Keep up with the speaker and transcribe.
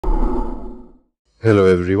Hello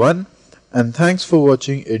everyone, and thanks for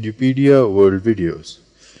watching Edupedia World Videos.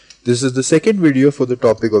 This is the second video for the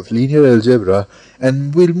topic of linear algebra,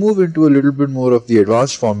 and we'll move into a little bit more of the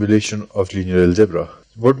advanced formulation of linear algebra.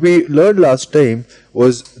 What we learned last time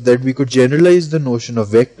was that we could generalize the notion of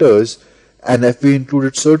vectors, and if we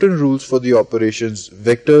included certain rules for the operations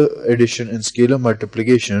vector addition and scalar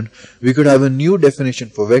multiplication, we could have a new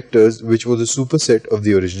definition for vectors which was a superset of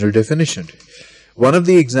the original definition. One of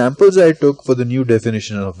the examples I took for the new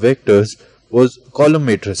definition of vectors was column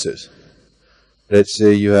matrices. Let's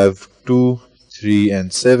say you have 2, 3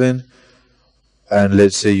 and 7, and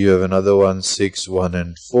let's say you have another one 6, 1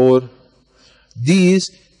 and 4.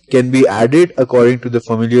 These can be added according to the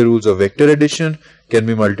familiar rules of vector addition, can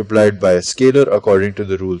be multiplied by a scalar according to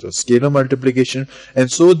the rules of scalar multiplication,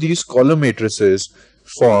 and so these column matrices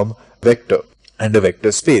form vector and a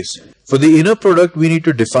vector space. For the inner product, we need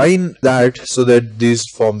to define that so that these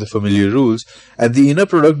form the familiar rules, and the inner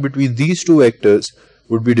product between these two vectors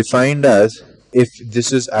would be defined as, if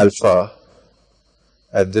this is alpha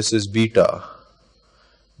and this is beta,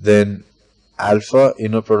 then alpha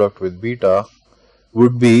inner product with beta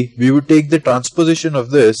would be, we would take the transposition of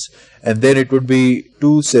this, and then it would be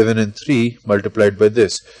 2, 7 and 3 multiplied by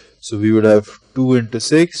this. So we would have 2 into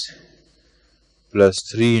 6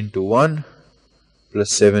 plus 3 into 1 plus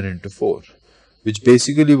 7 into 4, which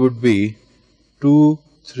basically would be 2,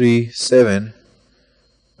 3, 7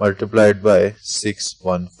 multiplied by 6,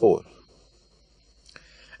 1, 4.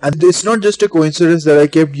 And it's not just a coincidence that I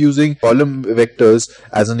kept using column vectors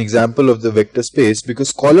as an example of the vector space,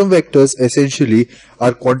 because column vectors essentially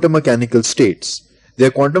are quantum mechanical states. They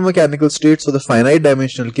are quantum mechanical states for the finite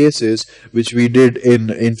dimensional cases, which we did in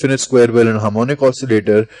infinite square well and harmonic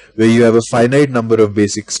oscillator, where you have a finite number of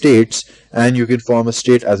basic states and you can form a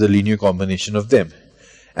state as a linear combination of them.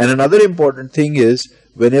 And another important thing is,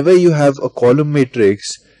 whenever you have a column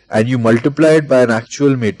matrix and you multiply it by an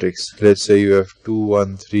actual matrix, let's say you have 2,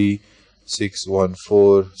 1, 3, 6, 1,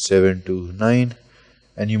 4, 7, 2, 9,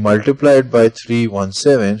 and you multiply it by 3, 1,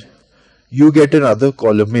 7, you get another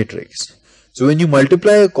column matrix. So when you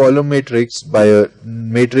multiply a column matrix by a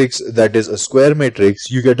matrix that is a square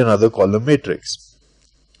matrix, you get another column matrix.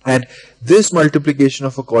 And this multiplication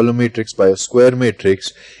of a column matrix by a square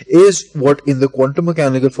matrix is what in the quantum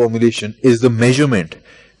mechanical formulation is the measurement.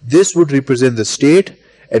 This would represent the state,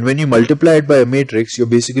 and when you multiply it by a matrix, you're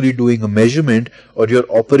basically doing a measurement, or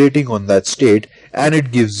you're operating on that state, and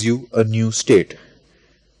it gives you a new state.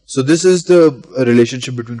 So this is the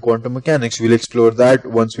relationship between quantum mechanics. We'll explore that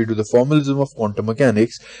once we do the formalism of quantum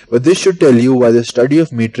mechanics. But this should tell you why the study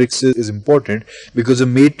of matrices is important, because a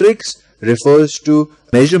matrix refers to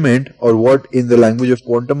measurement, or what in the language of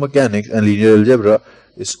quantum mechanics and linear algebra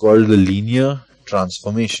is called the linear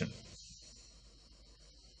transformation.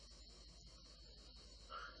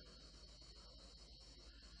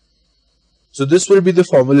 So this will be the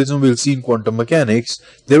formalism we'll see in quantum mechanics.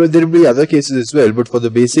 There will be other cases as well, but for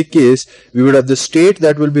the basic case, we would have the state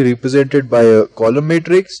that will be represented by a column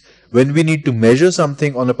matrix. When we need to measure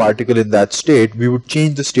something on a particle in that state, we would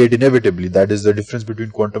change the state inevitably. That is the difference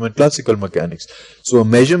between quantum and classical mechanics. So a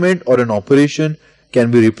measurement or an operation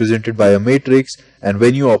can be represented by a matrix, and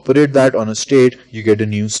when you operate that on a state, you get a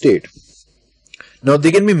new state. Now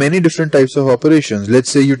there can be many different types of operations.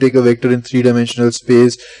 Let's say you take a vector in 3-dimensional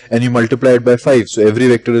space and you multiply it by 5. So every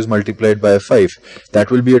vector is multiplied by a 5.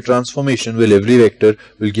 That will be a transformation where every vector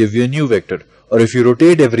will give you a new vector. Or if you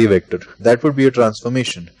rotate every vector, that would be a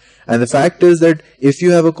transformation. And the fact is that if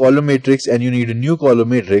you have a column matrix and you need a new column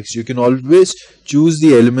matrix, you can always choose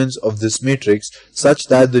the elements of this matrix such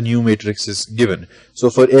that the new matrix is given.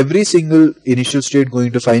 So for every single initial state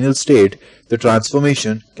going to final state, the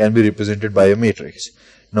transformation can be represented by a matrix.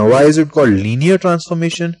 Now why is it called linear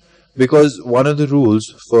transformation? Because one of the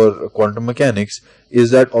rules for quantum mechanics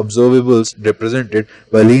is that observables represented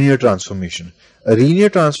by linear transformation. A linear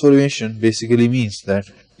transformation basically means that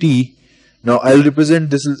T, now I'll represent,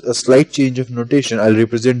 this is a slight change of notation, I'll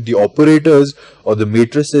represent the operators or the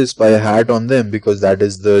matrices by a hat on them, because that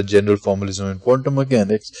is the general formalism in quantum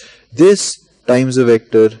mechanics. This times a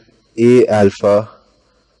vector A alpha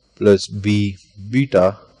plus B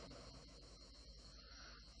beta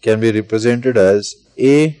can be represented as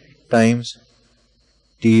A times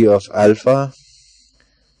T of alpha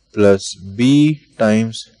plus B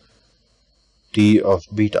times T of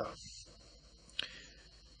beta.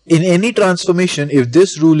 In any transformation, if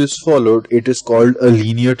this rule is followed, it is called a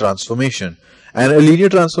linear transformation. And a linear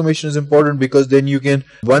transformation is important because then you can,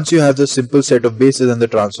 once you have the simple set of bases and the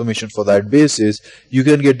transformation for that basis, you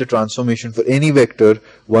can get the transformation for any vector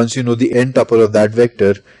once you know the n tuple of that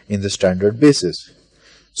vector in the standard basis.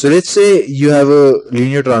 So let's say you have a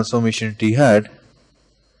linear transformation T hat,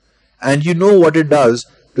 and you know what it does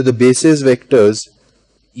to the basis vectors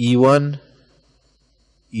E1,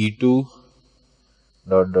 E2,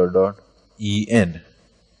 dot dot dot, En.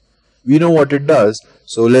 We know what it does,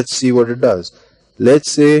 so let's see what it does. Let's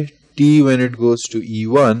say T, when it goes to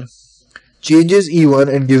E1, changes E1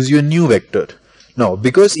 and gives you a new vector. Now,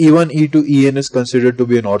 because E1, E2, En is considered to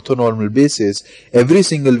be an orthonormal basis, every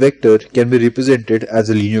single vector can be represented as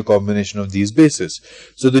a linear combination of these bases.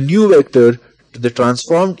 So the new vector to the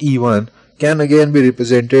transformed E1 can again be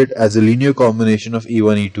represented as a linear combination of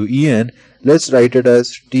E1, E2, En. Let's write it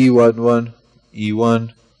as T11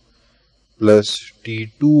 E1 plus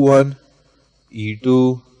T21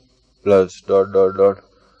 E2 plus dot dot dot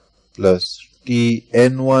plus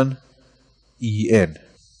Tn1 En.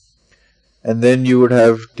 And then you would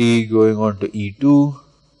have T going on to E2,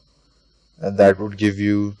 and that would give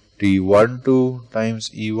you T12 times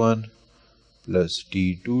E1 plus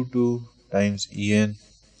T22 times En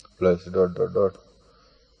plus dot dot dot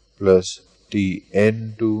plus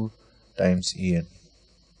Tn2 times En.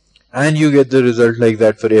 And you get the result like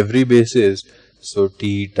that for every basis. So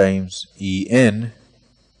T times En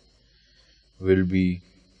will be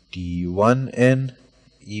T1n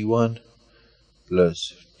E1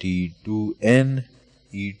 plus T2n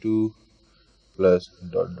E2 plus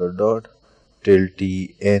dot dot dot till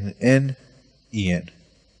Tnn En.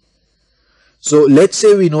 So let's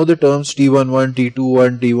say we know the terms T11,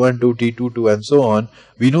 T21, T12, T22 and so on.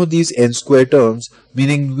 We know these n square terms,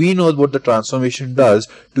 meaning we know what the transformation does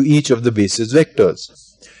to each of the basis vectors.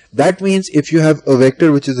 That means if you have a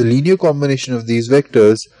vector which is a linear combination of these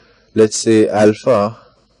vectors, let's say alpha,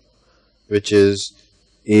 which is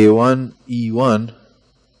A1 E1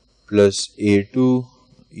 plus A2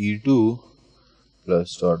 E2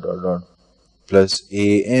 plus dot dot dot plus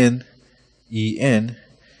AN En,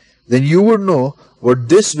 then you would know what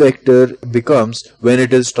this vector becomes when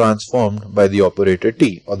it is transformed by the operator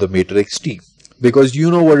T or the matrix T, because you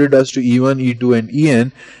know what it does to E1, E2 and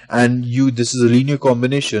En, and this is a linear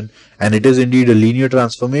combination and it is indeed a linear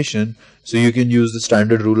transformation, so you can use the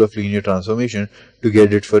standard rule of linear transformation to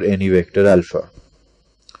get it for any vector alpha.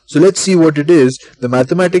 So let's see what it is. The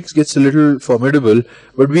mathematics gets a little formidable,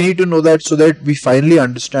 but we need to know that so that we finally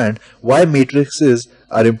understand why matrices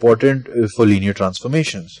are important for linear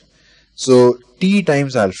transformations. So T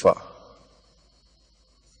times alpha,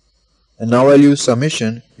 and now I'll use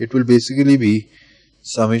summation. It will basically be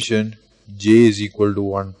summation j is equal to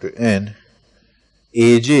 1 to n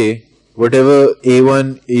aj, whatever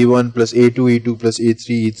a1 plus a2 e2 plus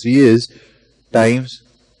a3 e3 is, times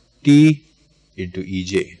t into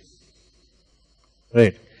ej,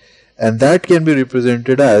 right? And that can be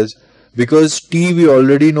represented as, because T we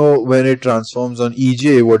already know when it transforms on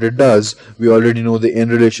EJ what it does, we already know the n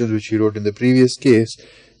relations which we wrote in the previous case.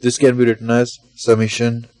 This can be written as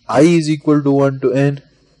summation I is equal to 1 to n,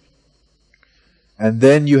 and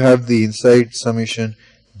then you have the inside summation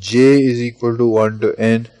j is equal to 1 to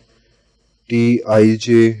n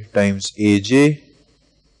Tij times aj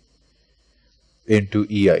into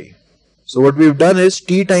ei. So what we've done is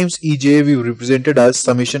T times Ej we've represented as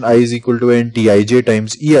summation I is equal to n Tij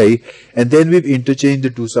times Ei, and then we've interchanged the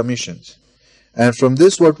two summations. And from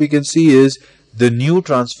this what we can see is the new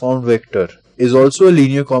transformed vector is also a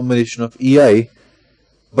linear combination of Ei,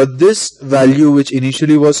 but this value which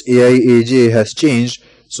initially was Ai Aj has changed,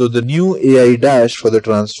 so the new Ai dash for the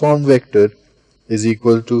transformed vector is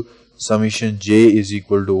equal to summation j is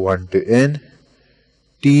equal to 1 to n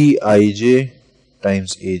Tij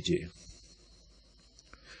times Aj.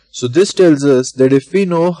 So this tells us that if we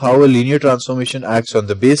know how a linear transformation acts on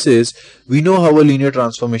the basis, we know how a linear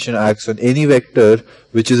transformation acts on any vector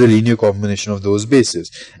which is a linear combination of those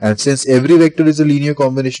bases. And since every vector is a linear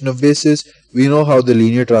combination of bases, we know how the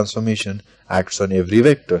linear transformation acts on every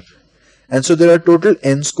vector. And so there are total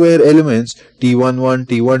n square elements, T11,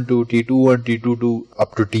 T12, T21, T22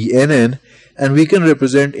 up to Tnn, and we can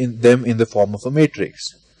represent them in the form of a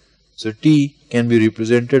matrix. So T can be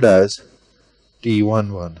represented as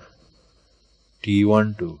T11,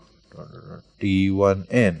 T12,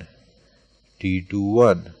 T1n,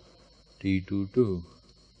 T21, T22,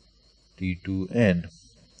 T2n,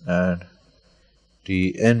 and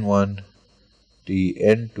Tn1,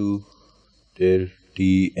 Tn2 till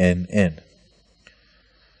Tnn.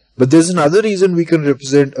 But there's another reason we can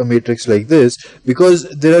represent a matrix like this, because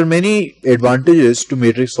there are many advantages to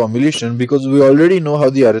matrix formulation, because we already know how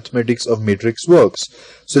the arithmetics of matrix works.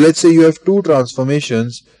 So let's say you have two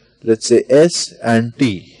transformations, let's say S and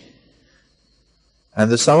T,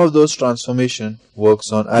 and the sum of those transformation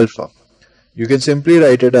works on alpha. You can simply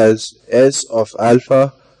write it as S of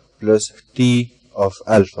alpha plus T of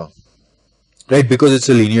alpha, right? Because it's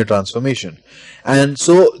a linear transformation. And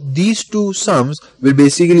so these two sums will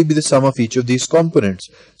basically be the sum of each of these components.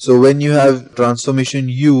 So when you have transformation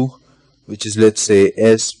U, which is, let's say,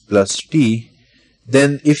 S plus T,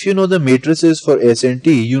 then if you know the matrices for S and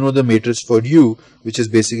T, you know the matrix for U, which is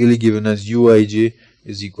basically given as Uij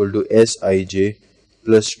is equal to Sij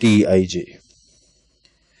plus Tij.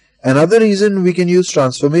 Another reason we can use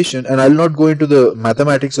transformation, and I'll not go into the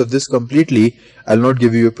mathematics of this completely, I'll not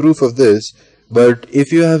give you a proof of this, but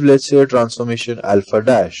if you have, let's say, a transformation alpha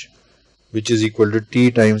dash, which is equal to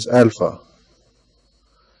T times alpha,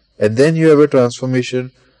 and then you have a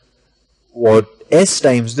transformation what S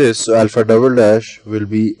times this, so alpha double dash will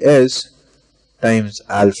be S times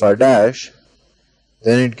alpha dash,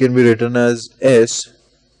 then it can be written as S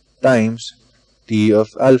times T of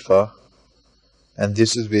alpha, and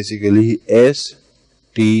this is basically S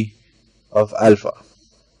T of alpha.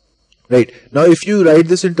 Right. Now if you write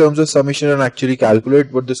this in terms of summation and actually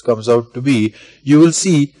calculate what this comes out to be, you will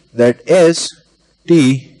see that S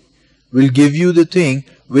T will give you the thing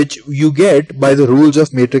which you get by the rules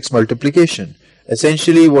of matrix multiplication.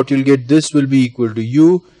 Essentially what you'll get, this will be equal to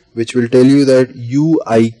U, which will tell you that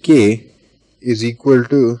Uik is equal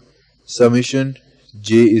to summation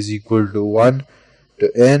j is equal to 1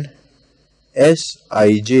 to n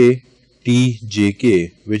Sij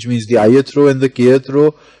Tjk, which means the ith row and the kth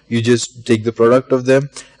row, you just take the product of them,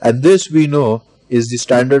 and this we know is the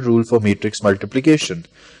standard rule for matrix multiplication.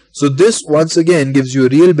 So this once again gives you a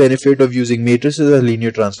real benefit of using matrices as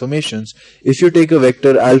linear transformations. If you take a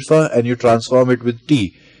vector alpha and you transform it with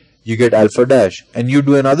T, you get alpha dash, and you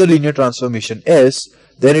do another linear transformation S,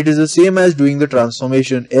 then it is the same as doing the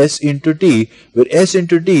transformation S into T, where S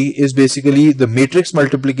into T is basically the matrix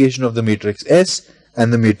multiplication of the matrix S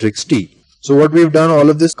and the matrix T. So what we've done, all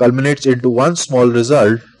of this culminates into one small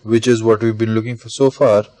result, which is what we've been looking for so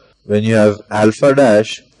far. When you have alpha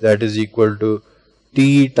dash, that is equal to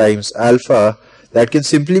T times alpha, that can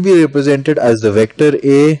simply be represented as the vector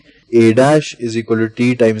A dash is equal to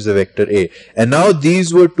T times the vector A. And now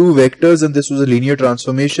these were two vectors and this was a linear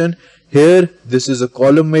transformation. Here this is a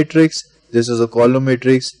column matrix, this is a column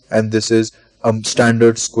matrix, and this is a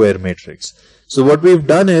standard square matrix. So what we've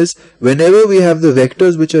done is, whenever we have the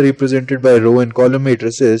vectors which are represented by row and column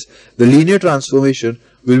matrices, the linear transformation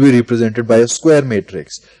will be represented by a square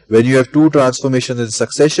matrix. When you have two transformations in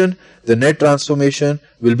succession, the net transformation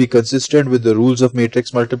will be consistent with the rules of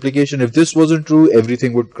matrix multiplication. If this wasn't true,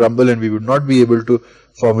 everything would crumble and we would not be able to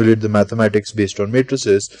formulate the mathematics based on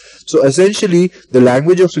matrices. So essentially, the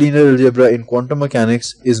language of linear algebra in quantum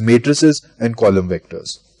mechanics is matrices and column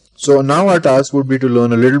vectors. So now our task would be to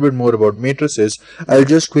learn a little bit more about matrices. I'll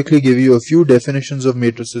just quickly give you a few definitions of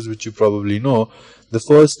matrices which you probably know. The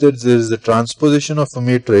first is the transposition of a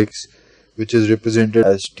matrix, which is represented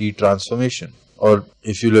as T transformation. Or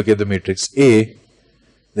if you look at the matrix A,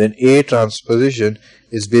 then A transposition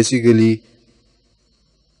is basically,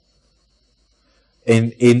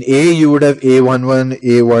 in A you would have A11,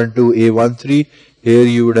 A12, A13. Here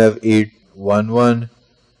you would have A11,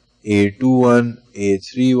 A21,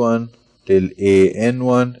 A31 till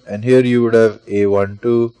AN1, and here you would have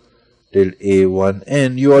A12 till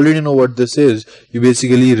A1n. You already know what this is. You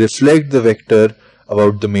basically reflect the vector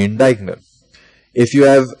about the main diagonal. If you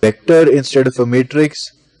have vector instead of a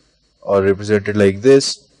matrix, or represented like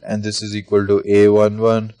this, and this is equal to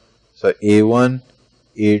A11, so A1,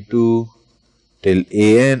 A2 till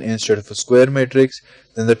AN instead of a square matrix,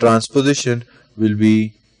 then the transposition will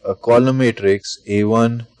be a column matrix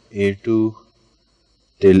A1, A2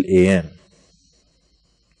 till AN.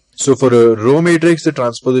 So for a row matrix, the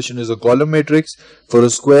transposition is a column matrix. For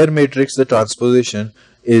a square matrix, the transposition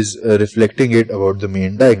is reflecting it about the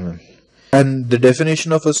main diagonal. And the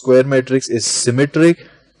definition of a square matrix is symmetric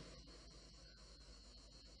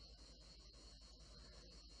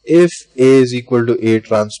if A is equal to A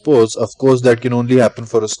transpose. Of course, that can only happen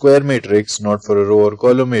for a square matrix, not for a row or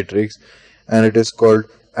column matrix, and it is called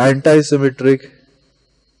antisymmetric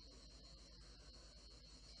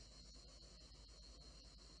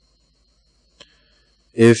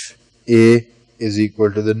if A is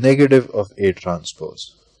equal to the negative of A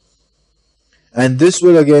transpose. And this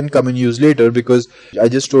will again come in use later, because I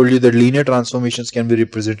just told you that linear transformations can be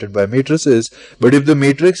represented by matrices, but if the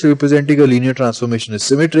matrix representing a linear transformation is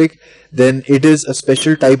symmetric, then it is a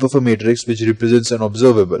special type of a matrix which represents an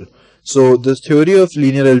observable. So the theory of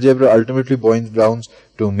linear algebra ultimately boils down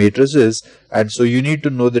to matrices, and so you need to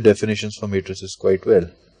know the definitions for matrices quite well.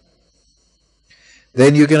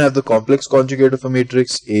 Then you can have the complex conjugate of a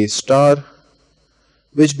matrix A star,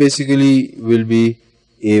 which basically will be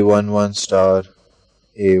A11 star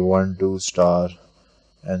A12 star,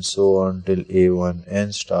 and so on till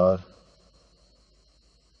A1n star,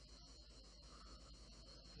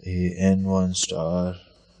 AN1 star,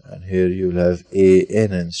 and here you'll have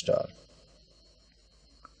ANN star.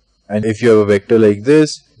 And if you have a vector like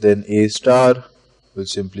this, then A star will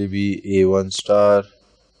simply be A1 star,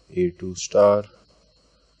 A2 star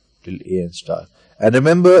till AN star. And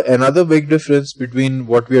remember, another big difference between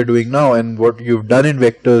what we are doing now and what you've done in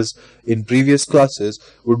vectors in previous classes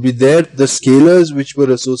would be there the scalars which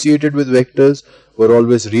were associated with vectors were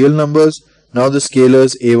always real numbers. Now the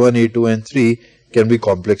scalars A1, A2 and 3 can be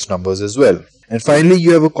complex numbers as well. And finally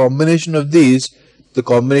you have a combination of these, the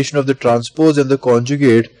combination of the transpose and the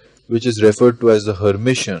conjugate, which is referred to as the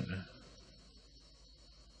Hermetion.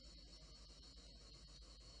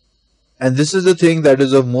 And this is the thing that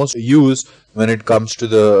is of most use when it comes to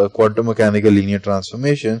the quantum mechanical linear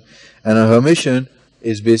transformation, and a Hermetion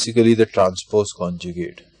is basically the transpose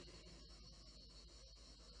conjugate.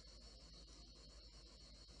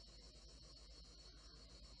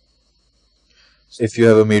 So if you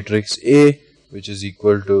have a matrix A which is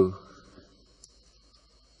equal to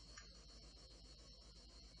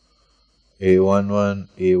A11,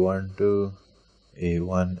 A12,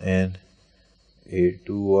 A1n,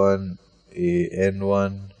 A21,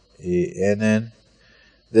 AN1, ANN,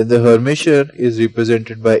 then the Hermetion is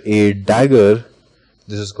represented by a dagger.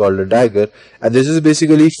 This is called a dagger, and this is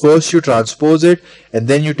basically first you transpose it and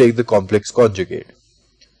then you take the complex conjugate.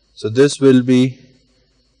 So this will be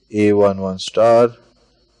A11 star,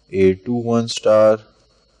 A21 star,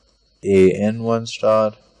 AN1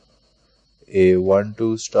 star,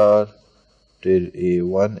 A12 star till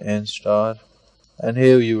A1n star, and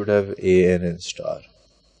here you would have ANN star.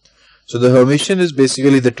 So the Hermetion is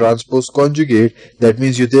basically the transpose conjugate. That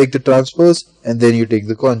means you take the transpose and then you take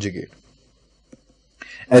the conjugate.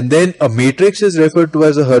 And then a matrix is referred to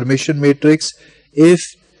as a Hermetion matrix if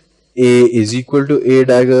A is equal to A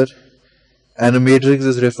dagger, and a matrix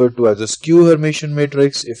is referred to as a skew Hermetion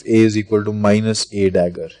matrix if A is equal to minus A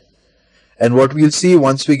dagger. And what we'll see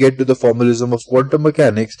once we get to the formalism of quantum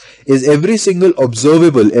mechanics is every single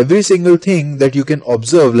observable, every single thing that you can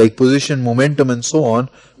observe like position, momentum and so on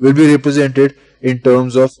will be represented in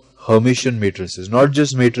terms of Hermetion matrices. Not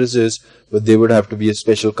just matrices, but they would have to be a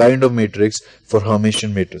special kind of matrix for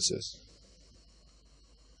Hermetion matrices.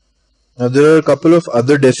 Now there are a couple of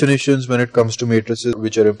other definitions when it comes to matrices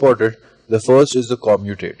which are important. The first is the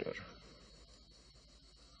commutator.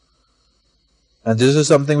 And this is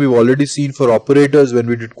something we've already seen for operators when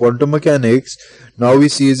we did quantum mechanics. Now we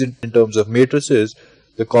see it in terms of matrices.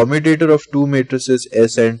 The commutator of two matrices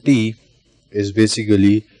S and T is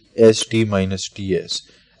basically ST minus TS.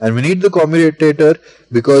 And we need the commutator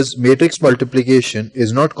because matrix multiplication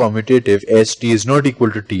is not commutative. ST is not equal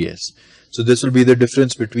to TS. So this will be the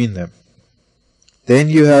difference between them. Then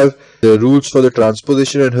you have the rules for the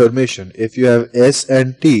transposition and Hermetion. If you have S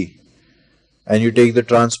and T and you take the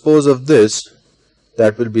transpose of this,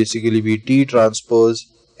 that will basically be T transpose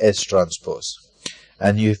S transpose.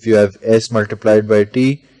 And if you have S multiplied by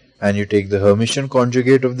T and you take the Hermetion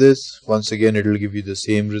conjugate of this, once again it will give you the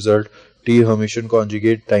same result, T Hermetion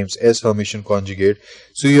conjugate times S Hermetion conjugate.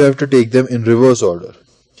 So you have to take them in reverse order.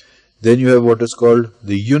 Then you have what is called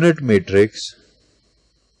the unit matrix.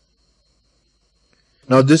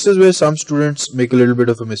 Now this is where some students make a little bit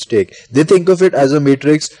of a mistake. They think of it as a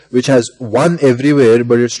matrix which has 1 everywhere,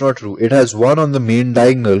 but it's not true. It has 1 on the main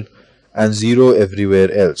diagonal and 0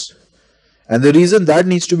 everywhere else. And the reason that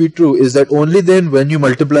needs to be true is that only then when you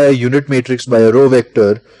multiply a unit matrix by a row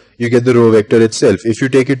vector, you get the row vector itself. If you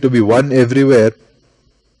take it to be 1 everywhere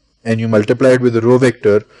and you multiply it with the row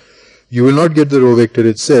vector, you will not get the row vector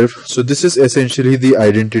itself. So this is essentially the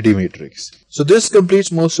identity matrix. So this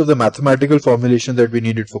completes most of the mathematical formulation that we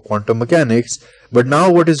needed for quantum mechanics. But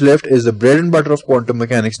now what is left is the bread and butter of quantum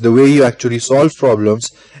mechanics, the way you actually solve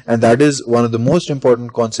problems. And that is one of the most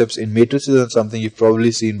important concepts in matrices and something you've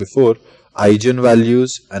probably seen before,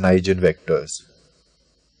 eigenvalues and eigenvectors.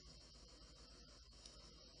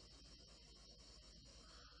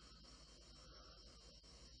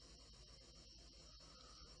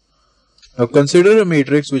 Now consider a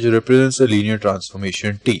matrix which represents a linear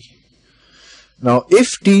transformation T. Now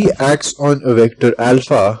if T acts on a vector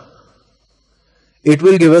alpha, it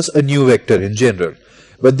will give us a new vector in general.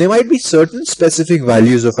 But there might be certain specific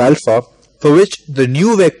values of alpha for which the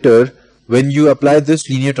new vector, when you apply this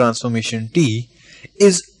linear transformation T,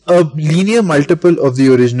 is a linear multiple of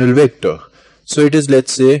the original vector. So it is,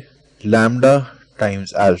 let's say, lambda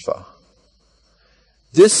times alpha.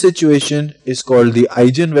 This situation is called the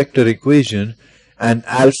Eigine vector equation, and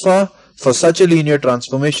alpha for such a linear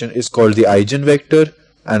transformation is called the eigenvector,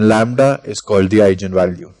 and lambda is called the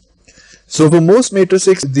eigenvalue. So for most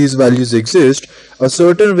matrices these values exist, a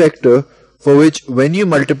certain vector for which when you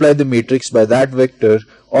multiply the matrix by that vector,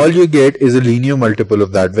 all you get is a linear multiple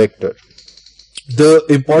of that vector. The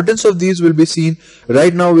importance of these will be seen.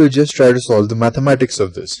 Right now we'll just try to solve the mathematics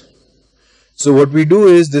of this. So what we do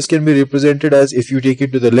is, this can be represented as, if you take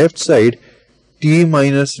it to the left side, T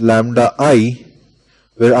minus lambda I,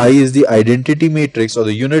 where I is the identity matrix or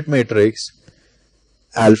the unit matrix,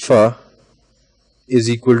 alpha is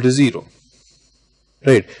equal to 0.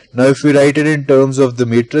 Right. Now if we write it in terms of the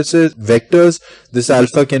matrices, vectors, this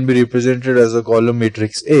alpha can be represented as a column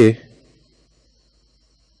matrix A,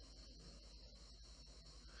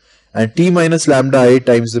 and T minus lambda I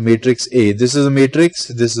times the matrix A, this is a matrix,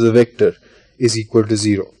 this is a vector, is equal to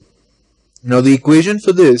 0. Now the equation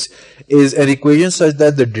for this is an equation such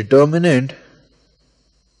that the determinant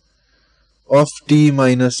of T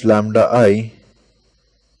minus lambda I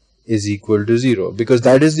is equal to 0, because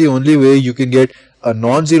that is the only way you can get a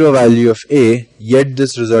non-zero value of A, yet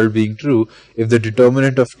this result being true, if the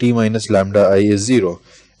determinant of T minus lambda I is 0.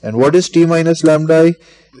 And what is T minus lambda I?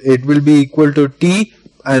 It will be equal to T,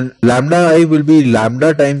 and lambda I will be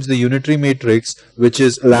lambda times the unitary matrix, which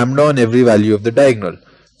is lambda on every value of the diagonal.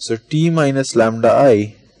 So T minus lambda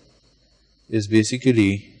I is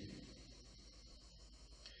basically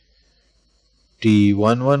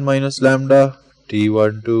T11 minus lambda,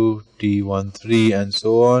 T12, T13 and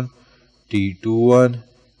so on, T21,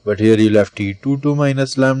 but here you'll have T22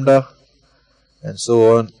 minus lambda and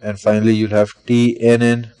so on, and finally you'll have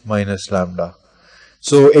Tnn minus lambda.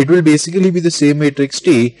 So it will basically be the same matrix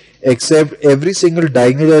T, except every single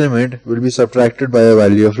diagonal element will be subtracted by a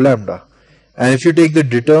value of lambda. And if you take the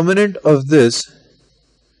determinant of this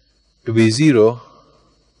to be 0,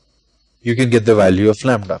 you can get the value of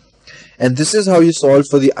lambda. And this is how you solve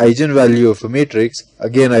for the eigenvalue of a matrix.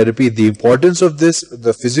 Again, I repeat, the importance of this,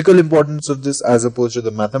 the physical importance of this as opposed to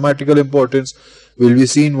the mathematical importance, will be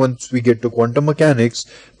seen once we get to quantum mechanics.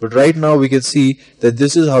 But right now we can see that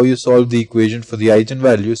this is how you solve the equation for the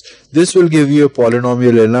eigenvalues. This will give you a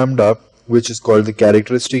polynomial in lambda, which is called the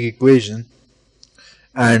characteristic equation.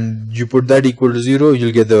 And you put that equal to 0,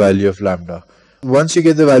 you'll get the value of lambda. Once you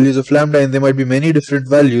get the values of lambda, and there might be many different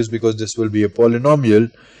values because this will be a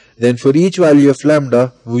polynomial, then for each value of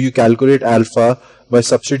lambda, you calculate alpha by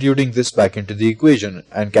substituting this back into the equation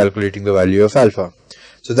and calculating the value of alpha.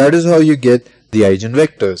 So that is how you get the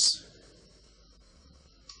eigenvectors.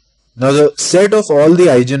 Now the set of all the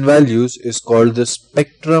eigenvalues is called the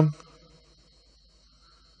spectrum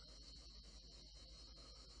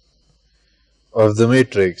of the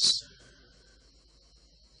matrix.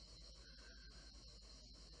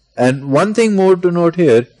 And one thing more to note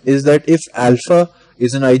here is that if alpha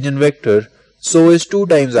is an eigenvector, so is 2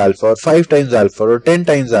 times alpha or 5 times alpha or 10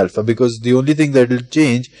 times alpha, because the only thing that will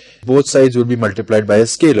change, both sides will be multiplied by a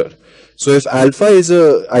scalar. So if alpha is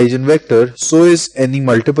a eigenvector, so is any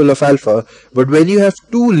multiple of alpha. But when you have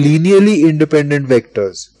two linearly independent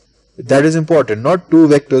vectors, that is important, not two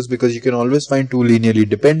vectors, because you can always find two linearly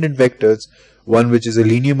dependent vectors, one which is a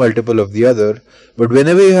linear multiple of the other. But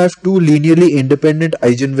whenever you have two linearly independent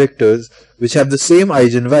eigenvectors which have the same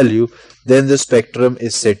eigenvalue, then the spectrum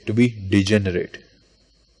is said to be degenerate.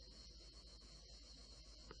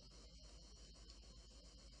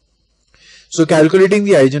 So calculating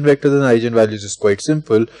the eigenvectors and eigenvalues is quite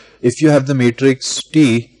simple. If you have the matrix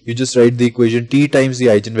T, you just write the equation T times the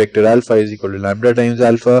eigenvector alpha is equal to lambda times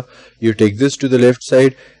alpha. You take this to the left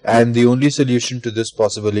side, and the only solution to this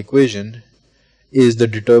possible equation is the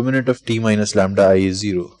determinant of T minus lambda I is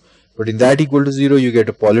 0. But in that equal to 0, you get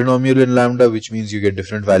a polynomial in lambda, which means you get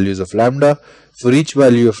different values of lambda. For each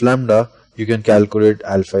value of lambda, you can calculate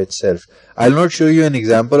alpha itself. I'll not show you an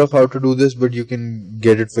example of how to do this, but you can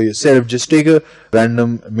get it for yourself. Just take a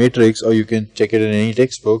random matrix, or you can check it in any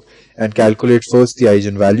textbook and calculate first the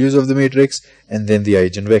eigenvalues of the matrix and then the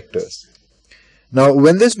eigenvectors. Now,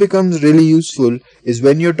 when this becomes really useful is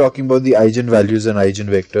when you're talking about the eigenvalues and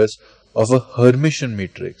eigenvectors of a Hermetion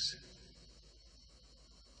matrix.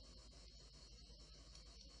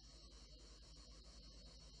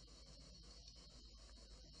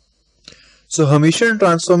 So Hermitian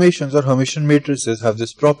transformations or Hermitian matrices have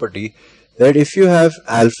this property that if you have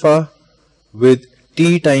alpha with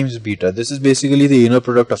t times beta, this is basically the inner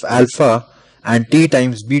product of alpha and t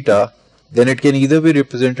times beta, then it can either be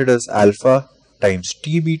represented as alpha times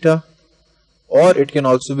t beta, or it can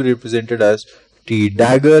also be represented as t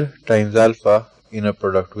dagger times alpha inner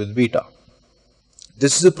product with beta.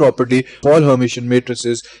 This is a property of all Hermitian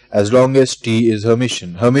matrices as long as T is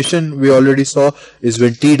Hermitian. Hermitian, we already saw, is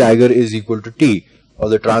when T dagger is equal to T, or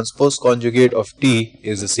the transpose conjugate of T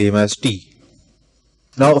is the same as T.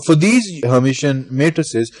 Now for these Hermitian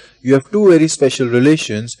matrices, you have two very special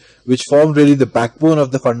relations which form really the backbone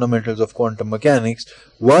of the fundamentals of quantum mechanics.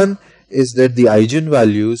 One is that the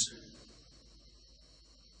eigenvalues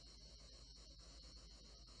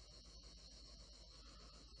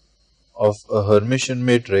of a Hermitian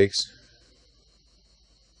matrix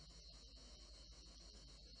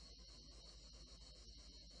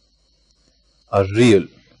are real.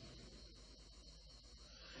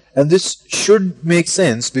 And this should make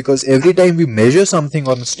sense because every time we measure something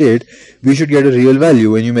on a state, we should get a real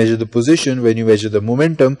value. When you measure the position, when you measure the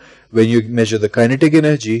momentum, when you measure the kinetic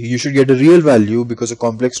energy, you should get a real value because a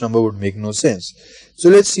complex number would make no sense. So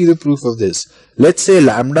let's see the proof of this. Let's say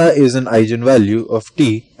lambda is an eigenvalue of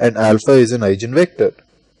T and alpha is an eigenvector.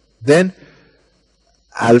 Then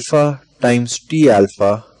alpha times T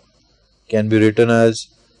alpha can be written as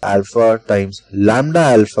alpha times lambda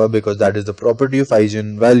alpha, because that is the property of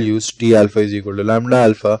eigenvalues. T alpha is equal to lambda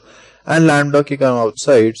alpha, and lambda can come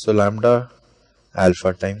outside, so lambda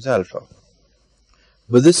alpha times alpha.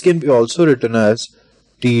 But this can be also written as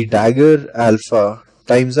T dagger alpha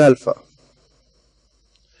times alpha.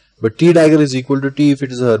 But T dagger is equal to T if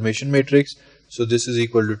it is a Hermitian matrix, so this is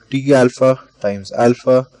equal to T alpha times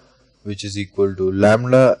alpha, which is equal to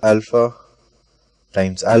lambda alpha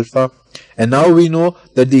times alpha. And now we know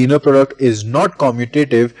that the inner product is not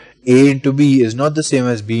commutative. A into B is not the same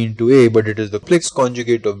as B into A, but it is the complex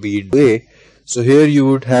conjugate of B into A. So here you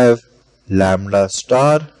would have lambda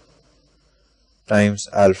star times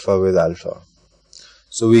alpha with alpha.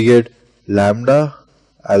 So we get lambda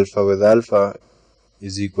alpha with alpha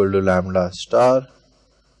is equal to lambda star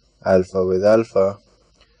alpha with alpha,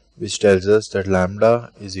 which tells us that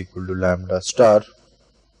lambda is equal to lambda star,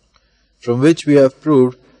 from which we have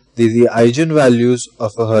proved that the eigenvalues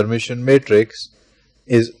of a Hermitian matrix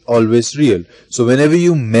is always real. So whenever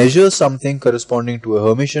you measure something corresponding to a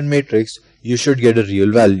Hermitian matrix, you should get a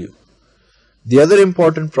real value. The other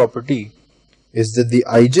important property is that the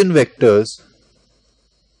eigenvectors,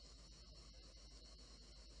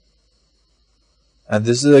 and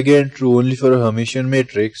this is again true only for a Hermitian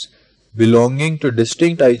matrix, belonging to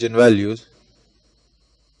distinct eigenvalues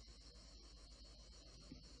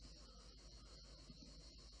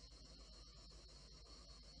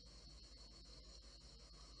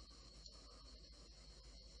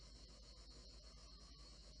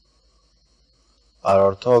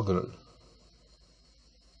are orthogonal.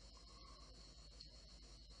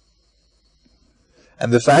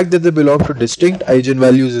 And the fact that they belong to distinct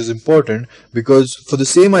eigenvalues is important because for the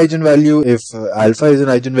same eigenvalue, if alpha is an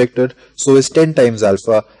eigenvector, so is 10 times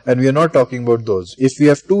alpha, and we are not talking about those. If we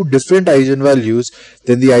have two different eigenvalues,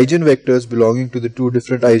 then the eigenvectors belonging to the two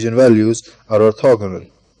different eigenvalues are orthogonal.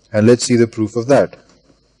 And let's see the proof of that.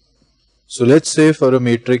 So let's say for a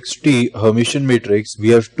matrix T, Hermitian matrix,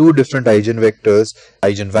 we have two different eigenvectors,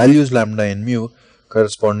 eigenvalues lambda and mu,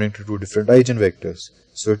 corresponding to two different eigenvectors.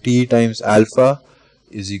 So T times alpha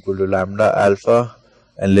is equal to lambda alpha,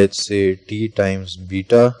 and let's say T times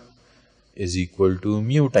beta is equal to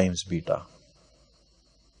mu times beta.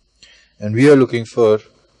 And we are looking for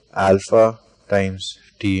alpha times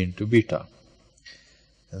T into beta.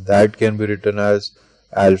 And that can be written as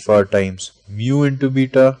alpha times mu into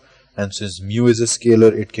beta. And since mu is a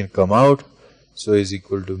scalar, it can come out, so is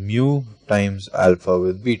equal to mu times alpha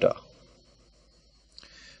with beta.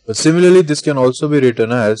 But similarly, this can also be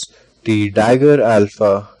written as T dagger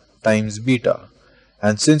alpha times beta.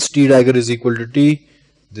 And since T dagger is equal to T,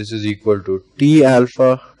 this is equal to T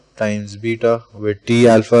alpha times beta, where T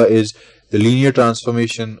alpha is the linear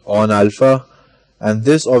transformation on alpha. And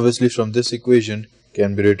this obviously from this equation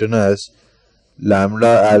can be written as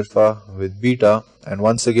lambda alpha with beta, and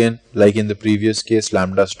once again, like in the previous case,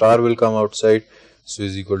 lambda star will come outside, so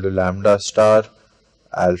is equal to lambda star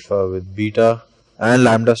alpha with beta, and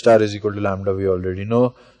lambda star is equal to lambda we already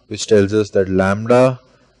know, which tells us that lambda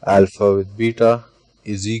alpha with beta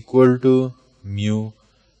is equal to mu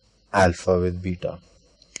alpha with beta.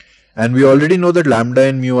 And we already know that lambda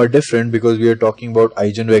and mu are different because we are talking about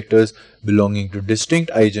eigenvectors belonging to distinct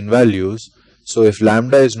eigenvalues. So if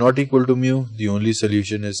lambda is not equal to mu, the only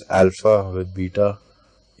solution is alpha with beta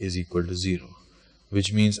is equal to 0,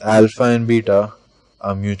 which means alpha and beta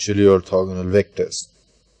are mutually orthogonal vectors.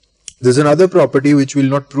 There's another property which we'll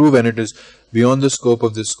not prove, and it is beyond the scope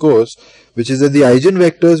of this course, which is that the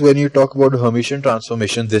eigenvectors, when you talk about Hermitian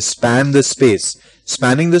transformation, they span the space.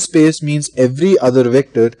 Spanning the space means every other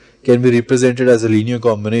vector can be represented as a linear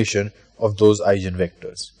combination of those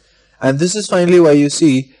eigenvectors. And this is finally why you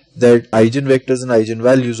see that eigenvectors and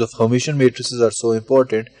eigenvalues of Hermitian matrices are so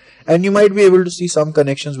important, and you might be able to see some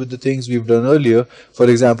connections with the things we've done earlier. For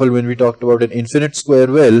example, when we talked about an infinite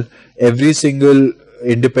square well, every single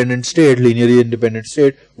independent state, linearly independent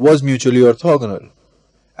state, was mutually orthogonal.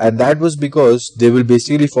 And that was because they will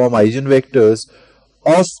basically form eigenvectors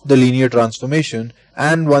of the linear transformation,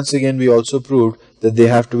 and once again we also proved that they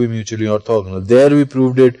have to be mutually orthogonal. There we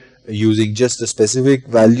proved it using just the specific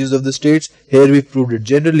values of the states. Here we proved it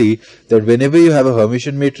generally, that whenever you have a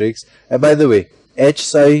Hermitian matrix, and by the way, H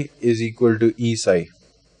psi is equal to E psi.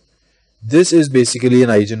 This is basically an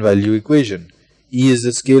eigenvalue equation. E is the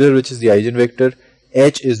scalar, which is the eigenvector.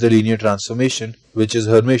 H is the linear transformation, which is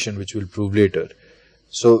Hermitian, which we'll prove later.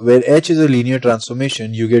 So where H is a linear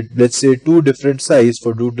transformation, you get, let's say, two different psi's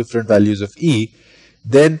for two different values of E.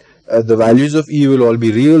 Then the values of E will all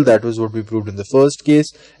be real. That was what we proved in the first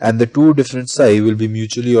case. And the two different psi will be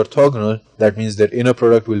mutually orthogonal. That means their inner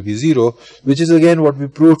product will be 0, which is again what we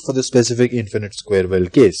proved for the specific infinite square well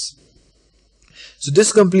case. So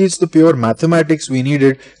this completes the pure mathematics we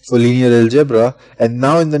needed for linear algebra, and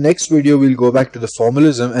now in the next video we'll go back to the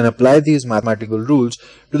formalism and apply these mathematical rules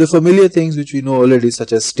to the familiar things which we know already,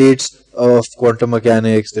 such as states of quantum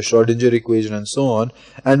mechanics, the Schrodinger equation, and so on,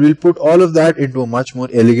 and we'll put all of that into a much more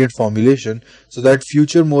elegant formulation so that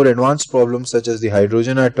future more advanced problems such as the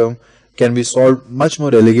hydrogen atom can be solved much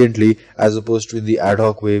more elegantly as opposed to in the ad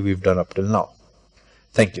hoc way we've done up till now.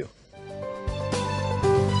 Thank you.